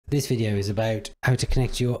This video is about how to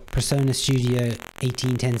connect your Persona Studio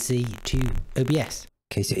 1810C to OBS.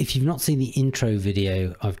 Okay, so if you've not seen the intro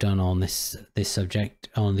video I've done on this subject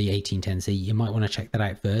on the 1810C, you might want to check that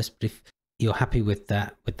out first. But if you're happy with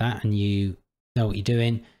that and you know what you're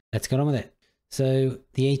doing, let's get on with it. So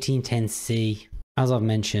the 1810C, as I've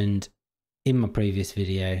mentioned in my previous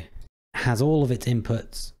video, has all of its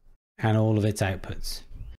inputs and all of its outputs.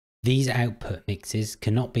 These output mixes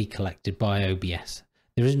cannot be collected by OBS.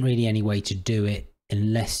 There isn't really any way to do it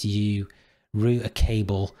unless you route a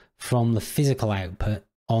cable from the physical output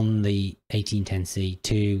on the 1810C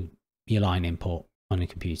to your line import on your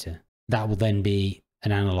computer. That will then be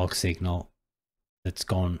an analog signal that's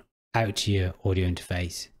gone out to your audio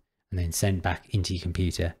interface and then sent back into your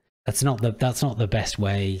computer. That's not the best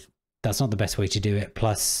way. That's not the best way to do it.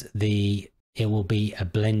 Plus it will be a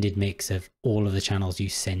blended mix of all of the channels you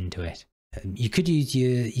send to it. You could use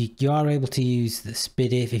you are able to use the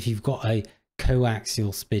SPDIF if you've got a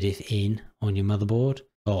coaxial SPDIF in on your motherboard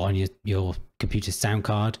or on your computer sound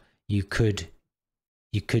card. You could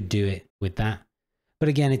do it with that, but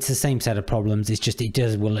again, it's the same set of problems. It's just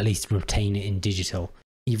will at least retain it in digital.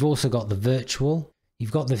 You've also got the virtual.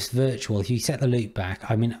 You've got this virtual. If you set the loop back,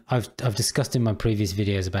 I mean, I've discussed in my previous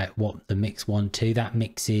videos about what the mix 1-2. That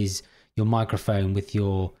mixes your microphone with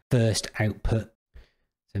your first output.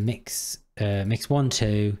 So mix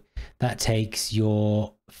 1-2, that takes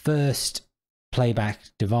your first playback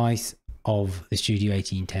device of the Studio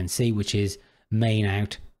 1810C, which is main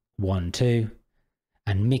out 1-2,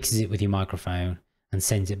 and mixes it with your microphone and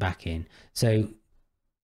sends it back in. So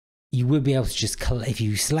you would be able to just, if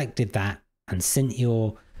you selected that and sent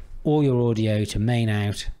all your audio to main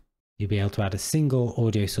out, you'd be able to add a single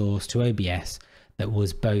audio source to OBS that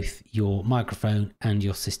was both your microphone and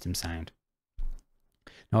your system sound.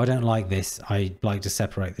 Now, I don't like this. I like to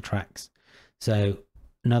separate the tracks. So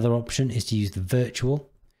another option is to use the virtual.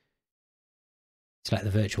 Select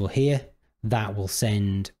the virtual here. That will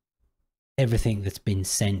send everything that's been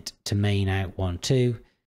sent to main out 1-2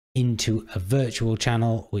 into a virtual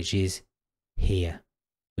channel, which is here,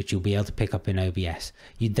 which you'll be able to pick up in OBS.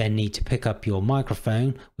 You'd then need to pick up your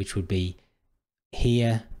microphone, which would be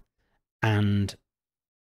here, and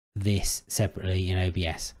this separately in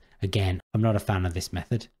OBS. Again, I'm not a fan of this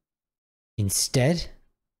method. Instead,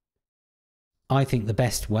 I think the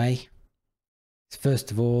best way is,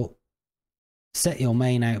 first of all, set your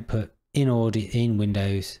main output in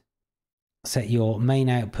Windows. Set your main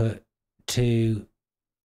output to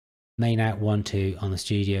main out 1-2 on the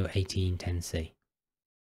Studio 1810C.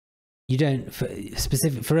 You don't,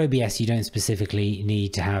 for OBS, you don't specifically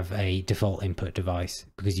need to have a default input device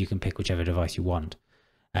because you can pick whichever device you want.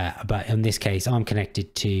 But in this case, I'm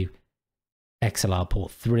connected to XLR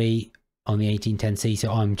port 3 on the 1810C,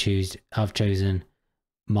 so I've chosen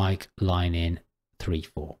mic line in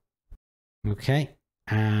 3-4. Okay,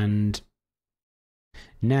 and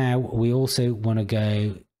now we also want to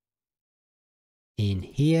go in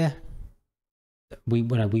here. We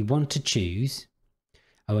want to choose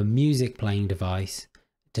our music playing device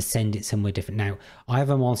to send it somewhere different. Now, I have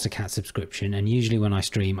a Monstercat subscription, and usually when I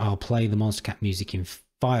stream, I'll play the Monstercat music in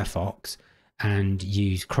Firefox and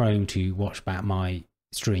use Chrome to watch back my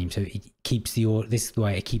stream. So it keeps this is the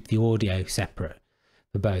way I keep the audio separate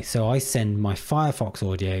for both. So I send my Firefox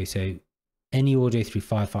audio. So any audio through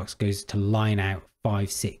Firefox goes to line out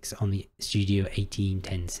 5-6 on the Studio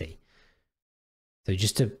 1810C. So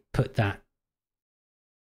just to put that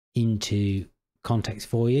into context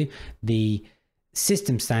for you, the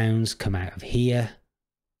system sounds come out of here,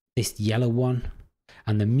 this yellow one,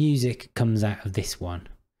 and the music comes out of this one.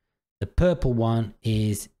 The purple one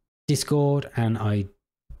is Discord, and I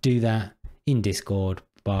do that in Discord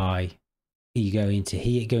by, you go into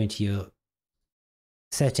here, go into your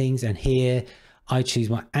settings, and here I choose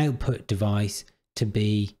my output device to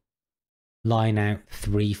be line out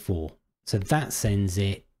 3-4. So that sends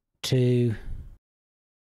it to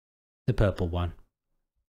the purple one.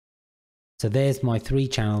 So there's my 3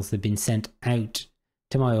 channels that have been sent out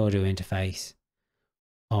to my audio interface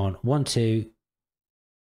on 1-2,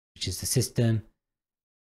 which is the system,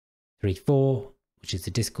 3-4, which is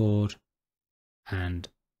the Discord, and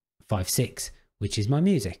 5-6, which is my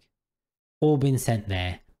music. All been sent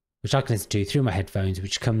there, which I can listen to through my headphones,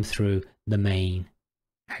 which come through the main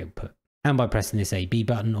output. And by pressing this A/B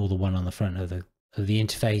button, or the one on the front of the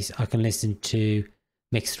interface, I can listen to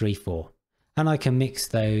mix 3-4. And I can mix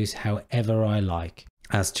those however I like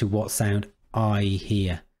as to what sound I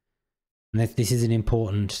hear. And this is an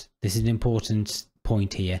important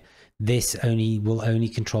point here. This will only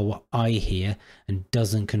control what I hear and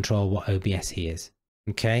doesn't control what OBS hears.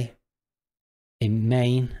 Okay. In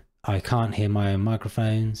main, I can't hear my own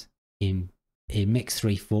microphones. In mix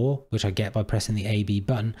 3.4, which I get by pressing the A/B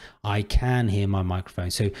button, I can hear my microphone.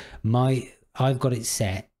 So I've got it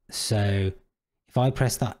set so if I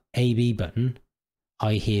press that A/B button,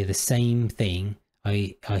 I hear the same thing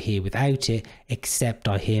I hear without it, except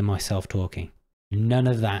I hear myself talking. None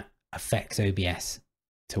of that affects OBS.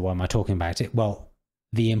 So why am I talking about it? Well,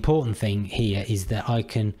 the important thing here is that I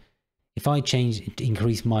can, if I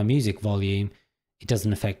increase my music volume, it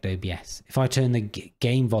doesn't affect OBS. If I turn the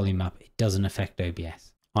game volume up, it doesn't affect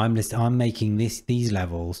OBS. I'm making these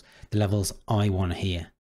levels the levels I want to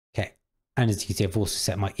hear. Okay, and as you can see, I've also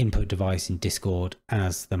set my input device in Discord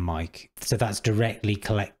as the mic, so that's directly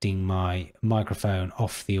collecting my microphone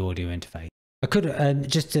off the audio interface. I could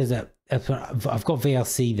just as I've got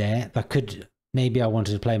VLC there. I could, maybe I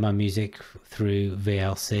wanted to play my music through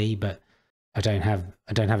VLC, but I don't have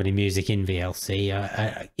any music in VLC.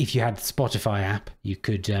 If you had the Spotify app, you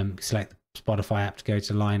could select the Spotify app to go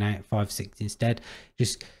to line out 5/6 instead.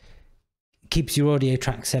 Just keeps your audio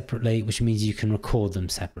tracks separately, which means you can record them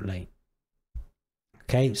separately.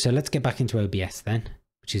 Okay, so let's get back into OBS then,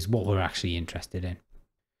 which is what we're actually interested in.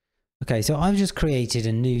 Okay, so I've just created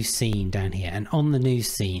a new scene down here, and on the new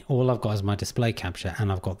scene, all I've got is my display capture,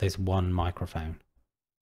 and I've got this one microphone.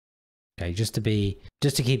 Okay, just to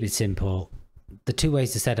keep it simple, the two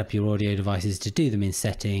ways to set up your audio device is to do them in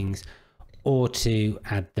settings or to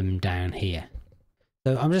add them down here.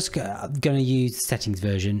 So I'm just going to use the settings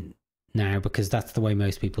version now because that's the way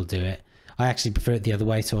most people do it. I actually prefer it the other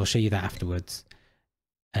way, so I'll show you that afterwards.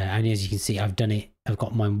 And as you can see, I've done it. I've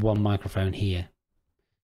got my one microphone here.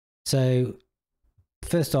 So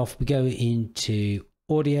first off, we go into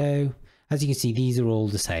audio. As you can see, these are all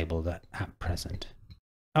disabled at present.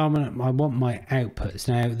 I want my outputs.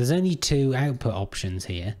 Now there's only 2 output options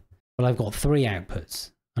here, but I've got 3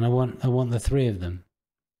 outputs and I want the 3 of them.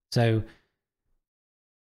 So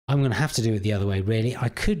I'm going to have to do it the other way, really. I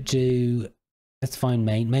could do, let's find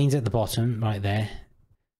main's at the bottom right there.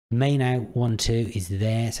 Main out 1, 2 is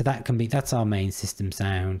there. So that's our main system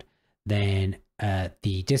sound. Then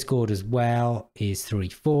the Discord as well is 3,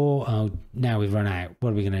 4. Oh, now we've run out.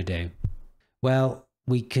 What are we going to do? Well,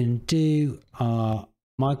 we can do our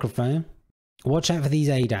microphone. Watch out for these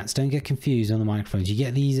ADATs. Don't get confused on the microphones. You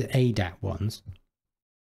get these ADAT ones.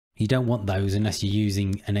 You don't want those unless you're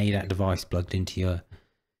using an ADAT device plugged into your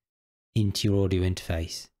audio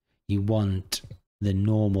interface. You want the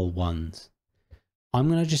normal ones. I'm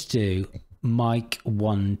going to just do mic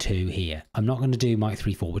 1, 2 here. I'm not going to do mic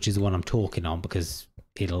 3, 4, which is the one I'm talking on because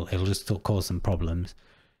it'll just cause some problems.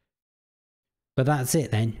 But that's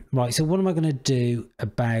it then. Right, so what am I going to do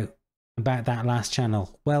about that last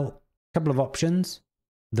channel? Well, a couple of options.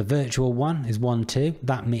 The virtual one is 1, 2.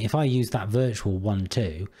 That means if I use that virtual 1,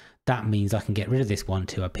 2, that means I can get rid of this 1,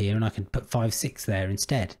 2 up here and I can put 5, 6 there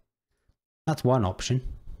instead. That's one option.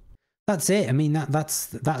 That's it. I mean,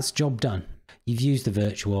 that's job done. You've used the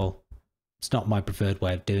virtual. It's not my preferred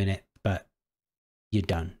way of doing it, but you're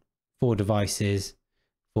done. 4 devices,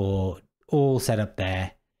 all set up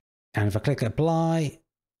there. And if I click apply,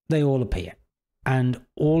 they all appear. And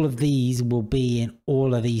all of these will be in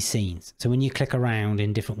all of these scenes. So when you click around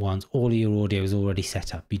in different ones, all of your audio is already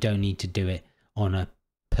set up. You don't need to do it on a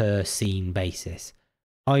per scene basis.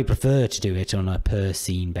 I prefer to do it on a per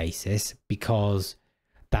scene basis because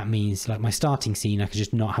that means, like my starting scene, I could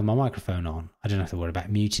just not have my microphone on. I don't have to worry about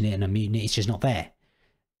muting it and unmuting it. It's just not there.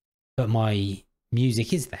 But my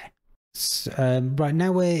music is there. So, right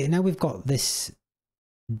now we've got this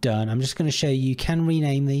done. I'm just going to show you can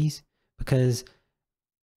rename these because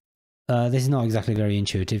this is not exactly very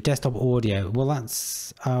intuitive. Desktop audio. Well,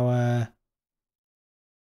 that's our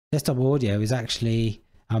desktop audio is actually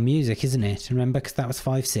our music, isn't it? Remember, because that was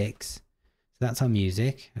 5, 6. So that's our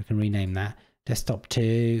music. I can rename that. Desktop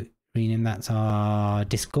 2, rename that's our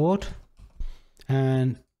Discord.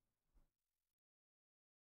 And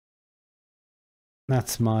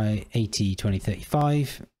that's my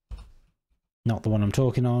AT2035. Not the one I'm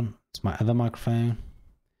talking on. It's my other microphone.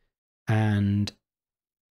 And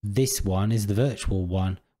this one is the virtual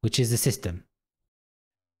one, which is the system.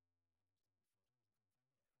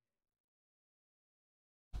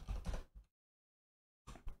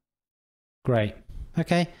 Great.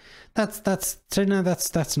 Okay. That's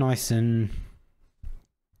nice and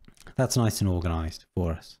organized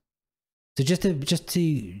for us. So just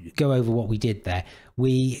to go over what we did there,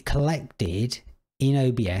 we collected in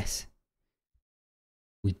OBS.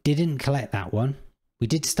 We didn't collect that one. We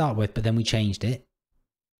did to start with, but then we changed it.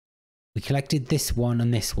 We collected this one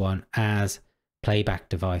and this one as playback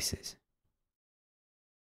devices.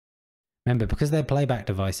 Remember, because they're playback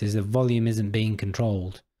devices, the volume isn't being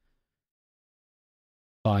controlled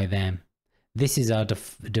by them. This is our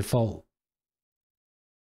default.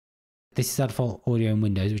 This is our default audio in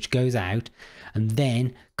Windows, which goes out and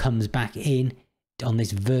then comes back in on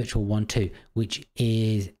this virtual one too, which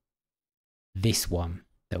is this one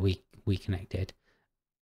that we connected.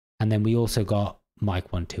 And then we also got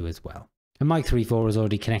mic 1, 2 as well. And mic 3, 4 is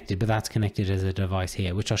already connected, but that's connected as a device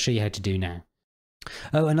here, which I'll show you how to do now.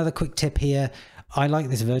 Oh, another quick tip here. I like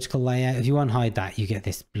this vertical layout. If you unhide that, you get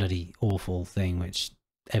this bloody awful thing, which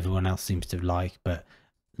everyone else seems to like, but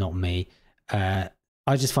not me. I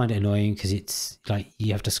just find it annoying because it's like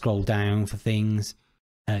you have to scroll down for things.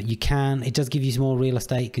 It does give you some more real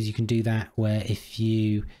estate because you can do that, where if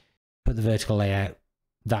you put the vertical layout,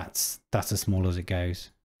 that's as small as it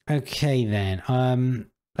goes. Okay then,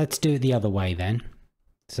 let's do it the other way then.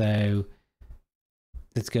 So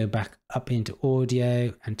let's go back up into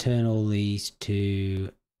audio and turn all these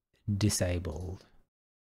to disabled.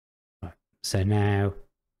 Right. So now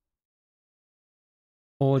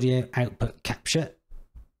audio output capture.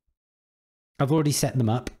 I've already set them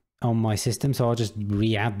up on my system, so I'll just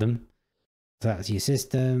re-add them. So that's your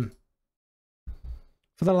system.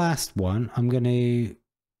 For the last one, I'll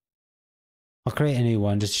create a new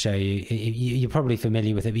one just to show you. You're probably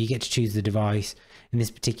familiar with it, but you get to choose the device. In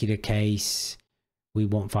this particular case, we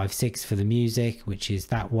want 5.6 for the music, which is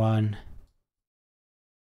that one.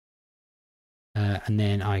 And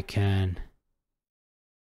then I can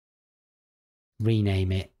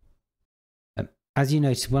rename it. As you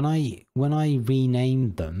notice, when I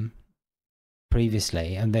renamed them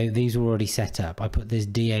previously, and these were already set up, I put this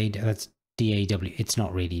that's DAW. It's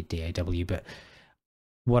not really DAW, but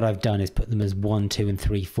what I've done is put them as 1, 2, and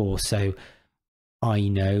 3, 4, so I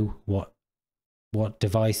know what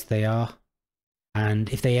device they are, and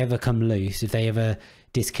if they ever come loose, if they ever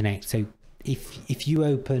disconnect. So if you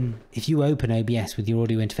open OBS with your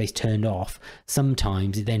audio interface turned off,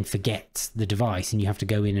 sometimes it then forgets the device and you have to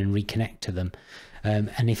go in and reconnect to them.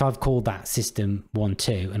 And if I've called that system 1,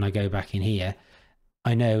 2 and I go back in here,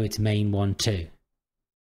 I know it's main 1, 2.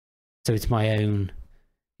 So it's my own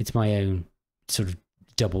sort of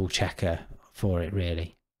double checker for it,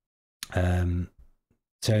 really.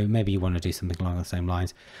 So maybe you want to do something along the same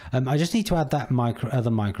lines. I just need to add that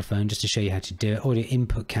other microphone just to show you how to do it. Audio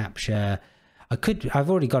input capture. I've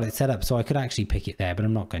already got it set up, so I could actually pick it there, but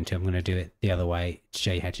I'm not going to. I'm going to do it the other way to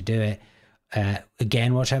show you how to do it.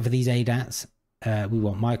 Again, watch out for these ADATs. We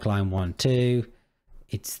want mic line 1, 2.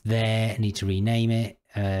 It's there. I need to rename it.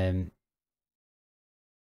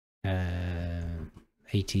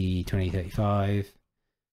 80, 20, 35.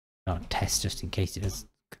 I'll test just in case it does.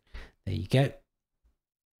 There you go.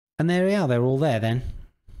 And there we are. They're all there then.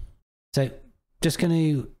 So I'm just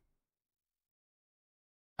going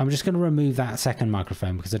to remove that second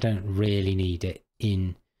microphone because I don't really need it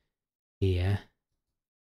in here.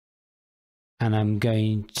 And I'm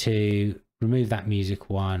going to remove that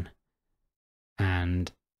music one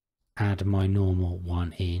and add my normal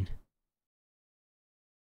one in.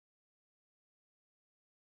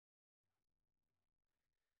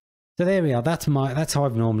 So there we are. That's how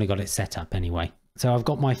I've normally got it set up anyway. So I've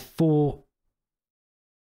got my four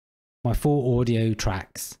audio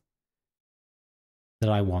tracks that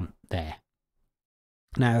I want there.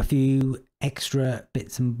 Now a few extra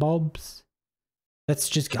bits and bobs. I'll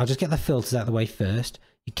just get the filters out of the way first.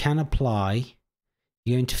 You can apply.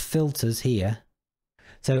 You go into filters here.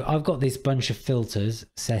 So I've got this bunch of filters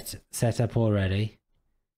set up already.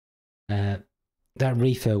 That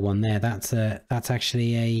reefer one there, that's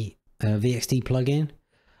actually a VXT plugin.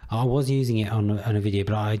 I was using it on a video,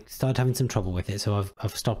 but I started having some trouble with it, so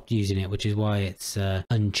I've stopped using it, which is why it's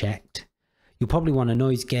unchecked. You'll probably want a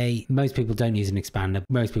noise gate. Most people don't use an expander.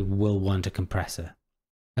 Most people will want a compressor.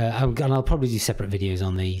 And I'll probably do separate videos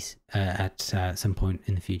on these at some point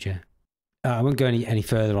in the future. I won't go any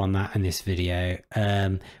further on that in this video.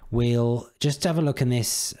 We'll just have a look in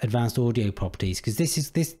this advanced audio properties, because this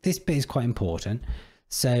bit is quite important.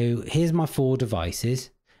 So here's my 4 devices.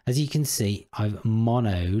 As you can see, I've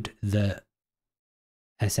monoed the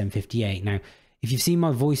SM58. Now, if you've seen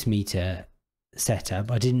my voice meter setup,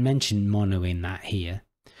 I didn't mention monoing that here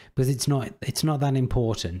because it's not that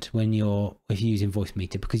important if you're using voice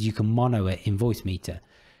meter, because you can mono it in voice meter.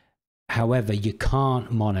 However, you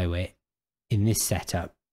can't mono it in this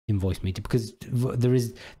setup in voice meter, because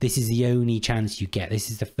this is the only chance you get. This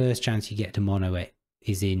is the first chance you get to mono it,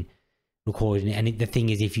 is in recording it. And the thing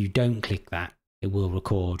is, if you don't click that, it will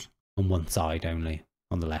record on one side only,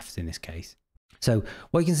 on the left in this case. So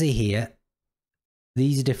what you can see here,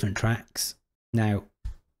 these are different tracks. Now,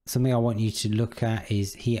 something I want you to look at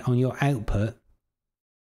is here on your output.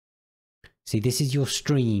 See, this is your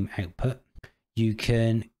stream output. You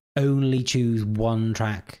can only choose one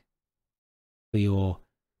track for your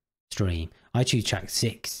stream. I choose track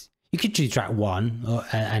 6. You could choose track 1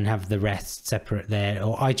 and have the rest separate there,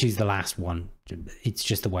 or I choose the last one. It's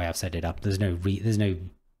just the way I've set it up. There's no,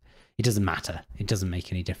 it doesn't matter. It doesn't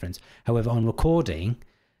make any difference. However, on recording,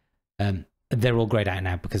 they're all grayed out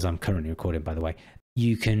now because I'm currently recording, by the way.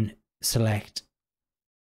 You can select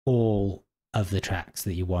all of the tracks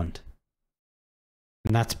that you want.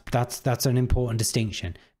 And that's an important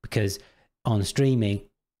distinction, because on streaming,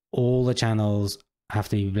 all the channels have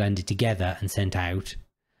to be blended together and sent out.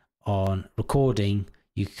 On recording,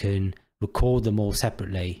 you can record them all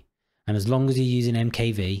separately, and as long as you're using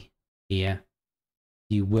MKV here,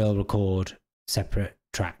 you will record separate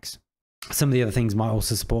tracks. Some of the other things might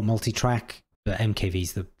also support multi-track, but MKV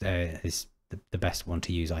is the best one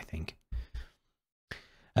to use, I think.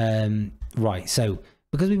 Right, so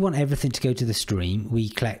because we want everything to go to the stream, we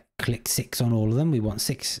click 6 on all of them. We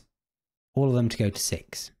want all of them to go to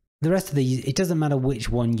 6. The rest of these, it doesn't matter which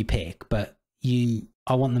one you pick, but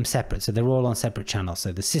I want them separate, so they're all on separate channels.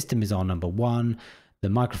 So the system is on number 1, the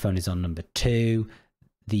microphone is on number 2,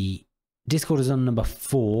 the Discord is on number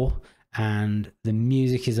 4, and the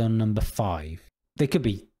music is on number 5. They could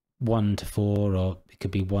be 1 to 4, or it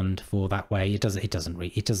could be 1 to 4 that way. It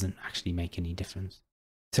doesn't actually make any difference.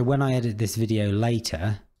 So when I edit this video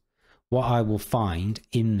later, what I will find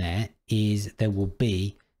in there is there will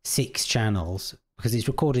be 6 channels, because it's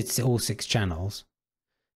recorded all 6 channels.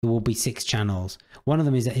 There will be 6 channels. One of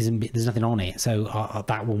them there's nothing on it, so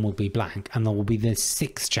that one will be blank, and there will be the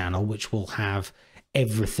 6th channel which will have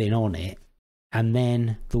everything on it, and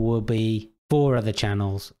then there will be 4 other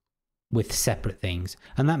channels with separate things,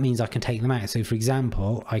 and that means I can take them out. So for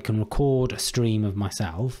example, I can record a stream of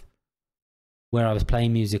myself where I was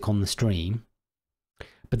playing music on the stream,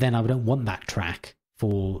 but then I don't want that track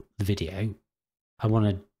for the video. I want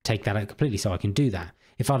to take that out completely, so I can do that.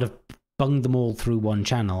 If I'd have bunged them all through one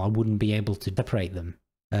channel, I wouldn't be able to separate them.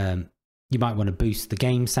 You might want to boost the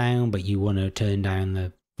game sound, but you want to turn down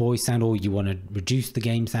the voice sound, or you want to reduce the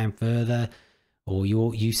game sound further, or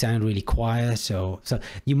you sound really quiet, or so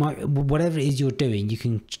you might, whatever it is you're doing, you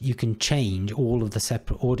can change all of the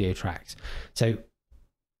separate audio tracks. So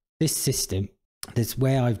this system, this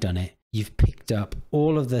way I've done it, you've picked up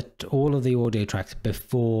all of the audio tracks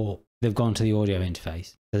before they've gone to the audio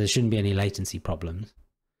interface, so there shouldn't be any latency problems.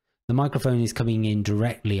 The microphone is coming in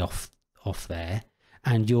directly off there,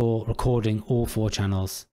 and you're recording all 4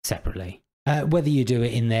 channels separately. Whether you do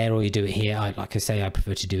it in there or you do it here, like I say, I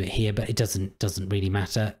prefer to do it here, but it doesn't really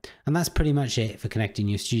matter. And that's pretty much it for connecting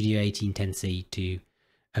your Studio 1810C to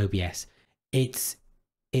OBS. It's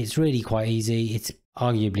really quite easy. It's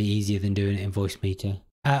arguably easier than doing it in VoiceMeeter.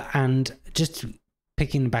 And just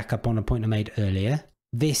picking back up on a point I made earlier,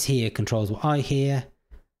 this here controls what I hear,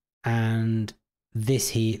 and this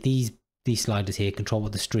here, these sliders here control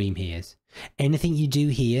what the stream hears. Anything you do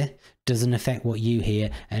here doesn't affect what you hear,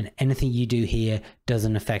 and anything you do here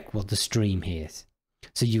doesn't affect what the stream hears.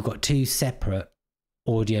 So you've got 2 separate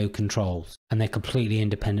audio controls, and they're completely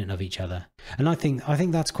independent of each other. And I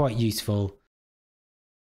think that's quite useful.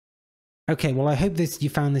 Okay, well, I hope you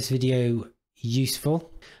found this video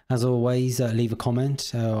useful. As always, leave a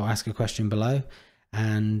comment or ask a question below,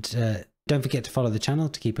 and don't forget to follow the channel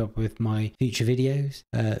to keep up with my future videos.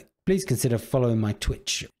 Please consider following my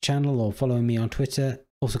Twitch channel or following me on Twitter.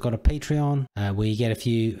 Also got a Patreon where you get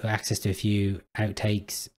access to a few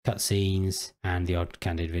outtakes, cutscenes, and the odd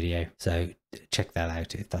candid video. So check that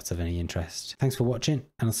out if that's of any interest. Thanks for watching,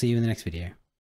 and I'll see you in the next video.